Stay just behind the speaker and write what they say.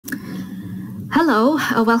Hello,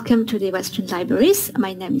 welcome to the Western Libraries.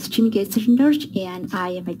 My name is Chimige Sirndorj, and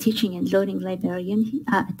I am a teaching and learning librarian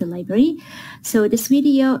at the library. So this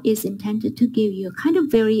video is intended to give you a kind of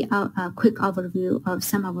very quick overview of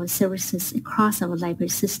some of our services across our library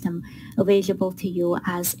system available to you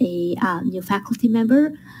as a new faculty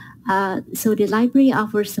member. So the library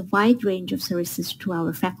offers a wide range of services to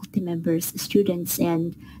our faculty members, students,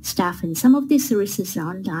 and staff, and some of these services are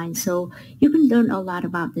online, so you can learn a lot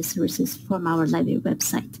about the services from our library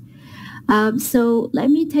website. So let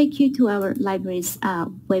me take you to our library's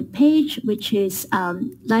webpage, which is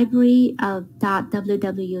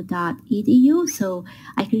library.ww.edu, so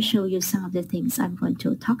I can show you some of the things I'm going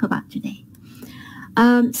to talk about today.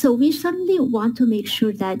 So we certainly want to make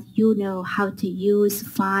sure that you know how to use,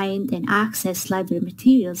 find, and access library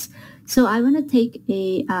materials. So I want to take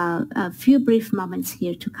a few brief moments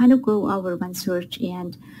here to kind of go over OneSearch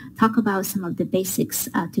and talk about some of the basics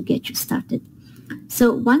to get you started.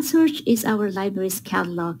 So OneSearch is our library's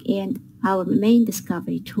catalog and our main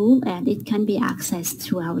discovery tool, and it can be accessed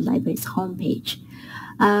through our library's homepage.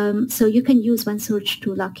 So you can use OneSearch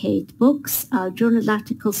to locate books, journal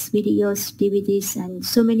articles, videos, DVDs, and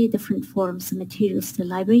so many different forms of materials the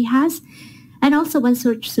library has. And also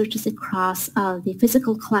OneSearch searches across the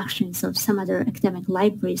physical collections of some other academic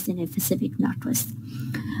libraries in the Pacific Northwest.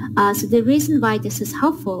 So the reason why this is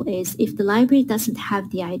helpful is if the library doesn't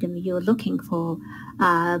have the item you're looking for,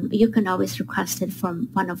 you can always request it from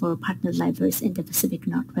one of our partner libraries in the Pacific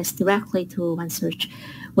Northwest directly through OneSearch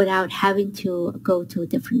without having to go to a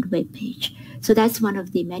different web page. So that's one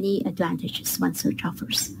of the many advantages OneSearch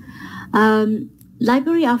offers.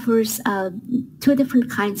 Library offers two different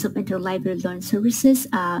kinds of interlibrary learn services,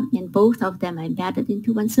 and both of them are embedded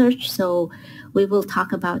into OneSearch, so we will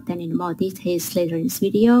talk about them in more details later in this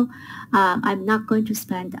video. I'm not going to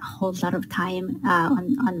spend a whole lot of time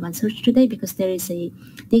on OneSearch today because there is a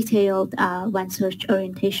detailed OneSearch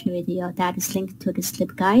orientation video that is linked to this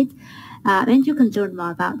LibGuide. And you can learn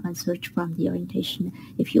more about OneSearch from the orientation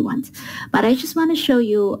if you want. But I just want to show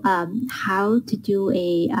you how to do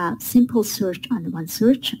a simple search on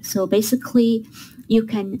OneSearch. So basically, you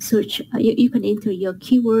can search, you can enter your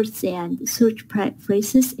keywords and search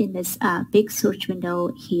phrases in this big search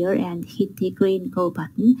window here and hit the green Go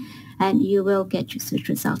button, and you will get your search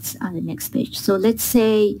results on the next page. So let's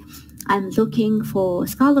say I'm looking for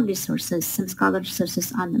scholarly sources, some scholarly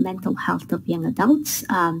sources on the mental health of young adults.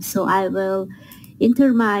 So I will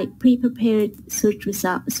enter my pre-prepared search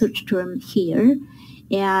term here,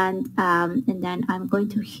 and then I'm going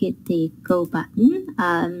to hit the Go button.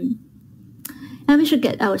 And we should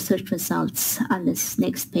get our search results on this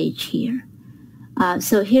next page here.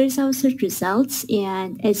 So here's our search results,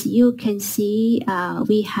 and as you can see,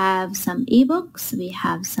 we have some ebooks, we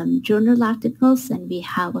have some journal articles, and we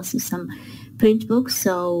have also some print books.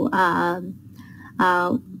 So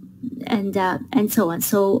and so on.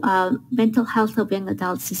 So mental health of young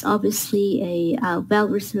adults is obviously a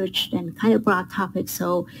well-researched and kind of broad topic.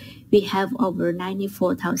 So we have over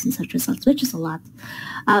 94,000 search results, which is a lot.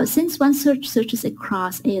 Since OneSearch searches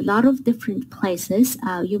across a lot of different places,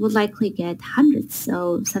 you will likely get hundreds,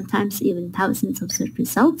 so sometimes even thousands of search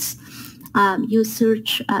results. If you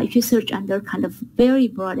search under kind of very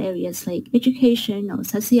broad areas like education or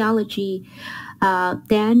sociology,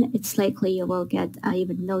 then it's likely you will get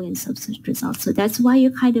even millions of search results. So that's why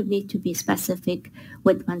you kind of need to be specific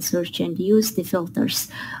with OneSearch and use the filters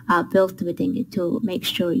built within it to make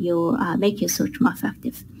sure you make your search more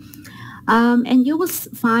effective. And you will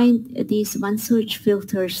find these OneSearch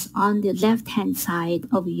filters on the left-hand side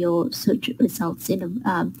of your search results,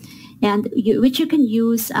 which you can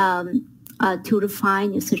use to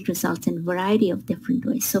refine your search results in a variety of different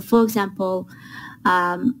ways. So, for example,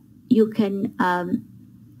 you can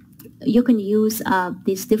use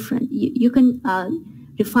these different. You can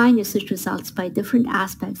refine your search results by different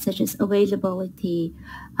aspects such as availability,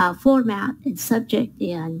 format, and subject,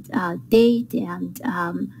 and date, and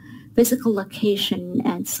physical location,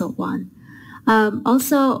 and so on.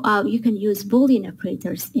 Also, you can use Boolean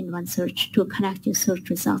operators in OneSearch to connect your search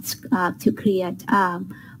results to create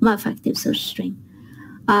more effective search string.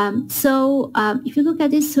 So if you look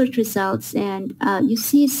at these search results and you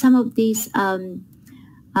see some of these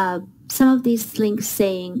links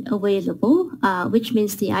saying available, which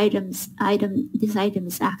means this item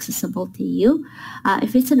is accessible to you.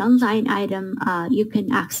 If it's an online item, you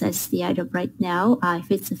can access the item right now. If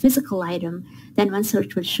it's a physical item, then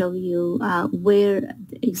OneSearch will show you where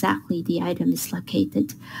exactly the item is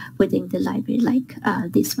located within the library, like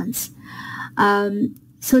these ones.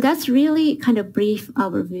 So that's really kind of brief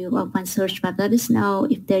overview of OneSearch, but let us know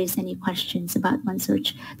if there is any questions about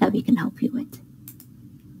OneSearch that we can help you with.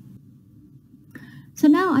 So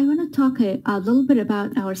now I want to talk a little bit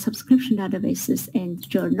about our subscription databases and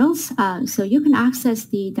journals. So you can access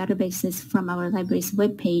the databases from our library's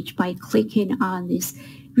webpage by clicking on this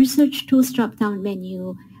Research Tools drop-down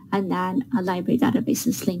menu and then a Library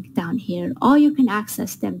Databases link down here. Or you can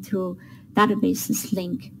access them through Databases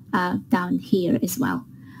link down here as well.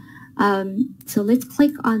 So let's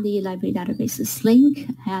click on the Library Databases link,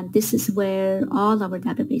 and this is where all our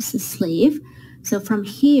databases live. So from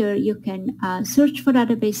here, you can search for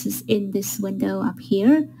databases in this window up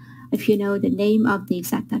here, if you know the name of the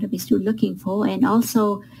exact database you're looking for. And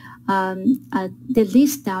also this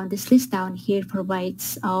list down here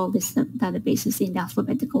provides all these databases in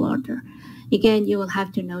alphabetical order. Again, you will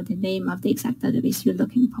have to know the name of the exact database you're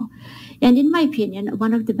looking for. And in my opinion,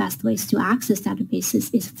 one of the best ways to access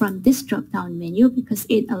databases is from this drop-down menu, because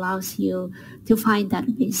it allows you to find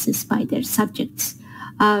databases by their subjects.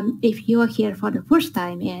 If you are here for the first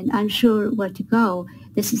time and unsure where to go,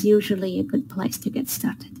 this is usually a good place to get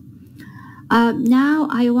started. Now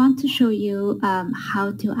I want to show you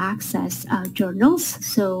how to access journals.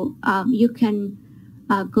 So you can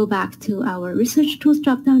go back to our Research Tools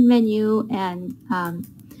drop-down menu, and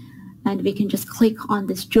we can just click on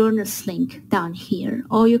this Journals link down here,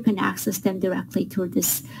 or you can access them directly through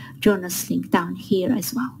this Journals link down here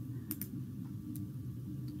as well.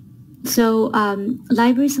 So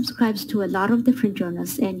library subscribes to a lot of different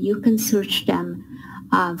journals, and you can search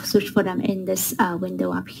for them in this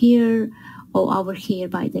window up here or over here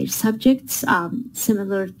by their subjects.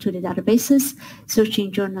 Similar to the databases,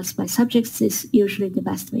 searching journals by subjects is usually the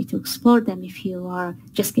best way to explore them if you are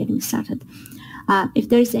just getting started. If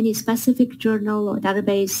there is any specific journal or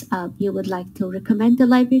database you would like to recommend the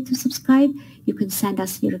library to subscribe, you can send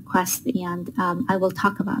us your request, and I will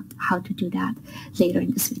talk about how to do that later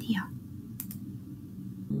in this video.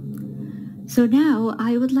 So now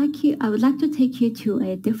I would like to take you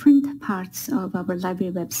to different parts of our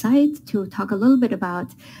library website to talk a little bit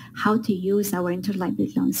about how to use our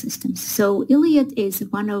interlibrary loan systems. So ILLiad is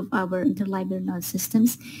one of our interlibrary loan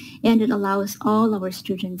systems, and it allows all our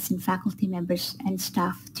students and faculty members and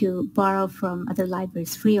staff to borrow from other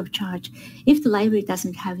libraries free of charge if the library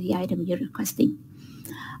doesn't have the item you're requesting.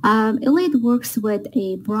 ILLiad works with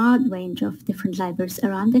a broad range of different libraries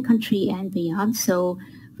around the country and beyond, so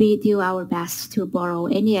we do our best to borrow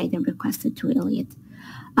any item requested to ILLiad.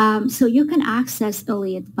 So you can access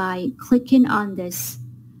ILLiad by clicking on this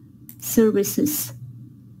services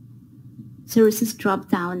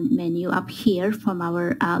drop-down menu up here from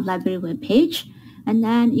our library webpage, and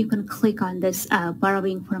then you can click on this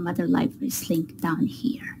borrowing from other libraries link down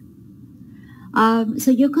here. So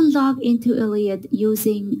you can log into ILLiad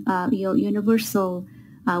using your universal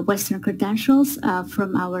Western credentials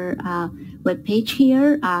from our webpage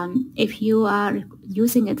here. If you are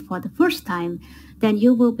using it for the first time, then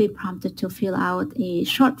you will be prompted to fill out a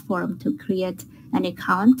short form to create an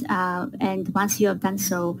account. And once you have done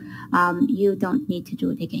so, you don't need to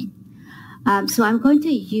do it again. So I'm going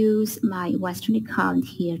to use my Western account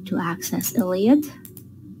here to access ILLiad.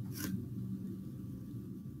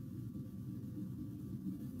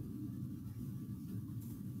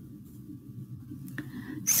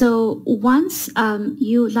 So once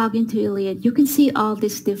you log into ILLiad, you can see all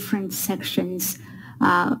these different sections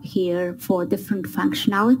here for different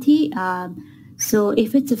functionality. So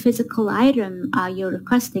if it's a physical item you're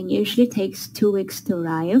requesting, it usually takes 2 weeks to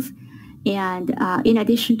arrive. And in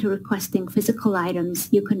addition to requesting physical items,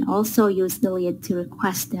 you can also use ILLiad to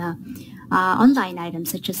request online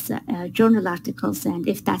items such as journal articles. And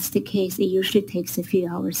if that's the case, it usually takes a few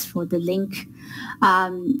hours for the link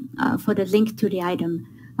to the item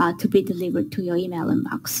to be delivered to your email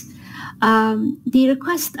inbox. The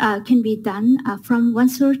request can be done from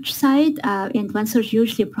OneSearch side, and OneSearch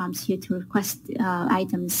usually prompts you to request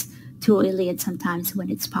items to ILLiad sometimes when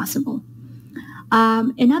it's possible.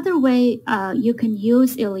 Another way you can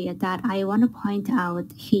use ILLiad that I want to point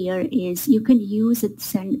out here is you can use it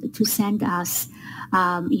to send us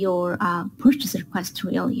your purchase request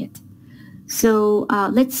through ILLiad. So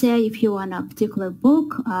let's say if you want a particular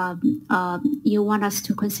book, you want us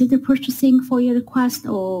to consider purchasing for your request,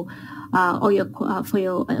 or for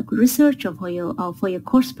your research, or for your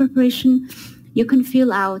course preparation, you can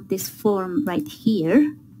fill out this form right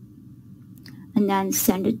here and then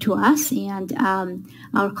send it to us, and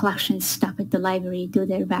our collections staff at the library do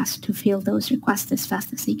their best to fill those requests as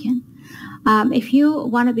fast as they can. If you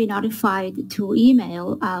want to be notified to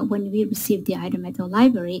email when we receive the item at the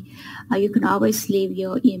library, you can always leave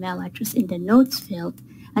your email address in the notes field,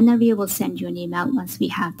 and then we will send you an email once we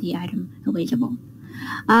have the item available.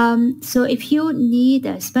 So if you need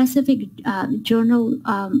a specific journal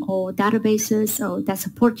or databases or that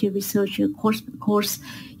support your research, your course,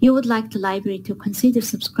 you would like the library to consider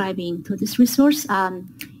subscribing to this resource,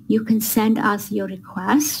 you can send us your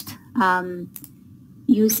request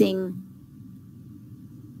using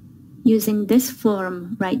this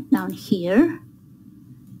form right down here.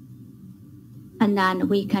 And then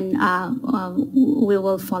we can we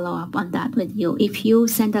will follow up on that with you. If you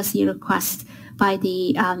send us your request by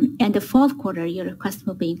the end of fourth quarter, your request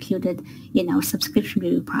will be included in our subscription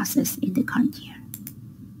review process in the current year.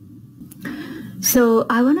 So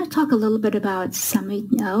I want to talk a little bit about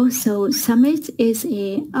Summit now. So Summit is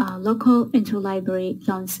a local interlibrary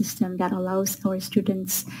loan system that allows our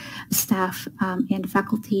students, staff, and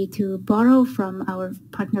faculty to borrow from our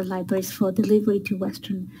partner libraries for delivery to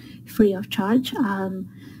Western free of charge.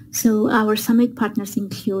 So our Summit partners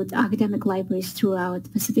include academic libraries throughout the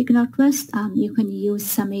Pacific Northwest. You can use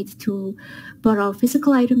Summit to borrow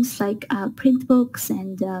physical items like print books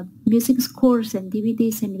and music scores and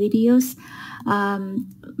DVDs and videos.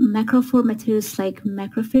 Macroform materials like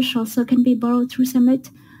Macrofiche also can be borrowed through Summit.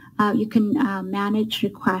 You can manage,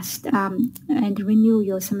 request, and renew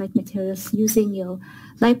your Summit materials using your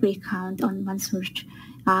library account on OneSearch.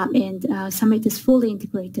 And Summit is fully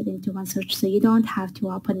integrated into OneSearch, so you don't have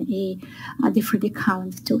to open a different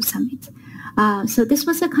account to Summit. So this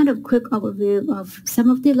was a kind of quick overview of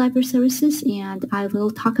some of the library services, and I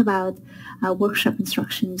will talk about workshop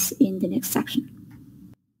instructions in the next section.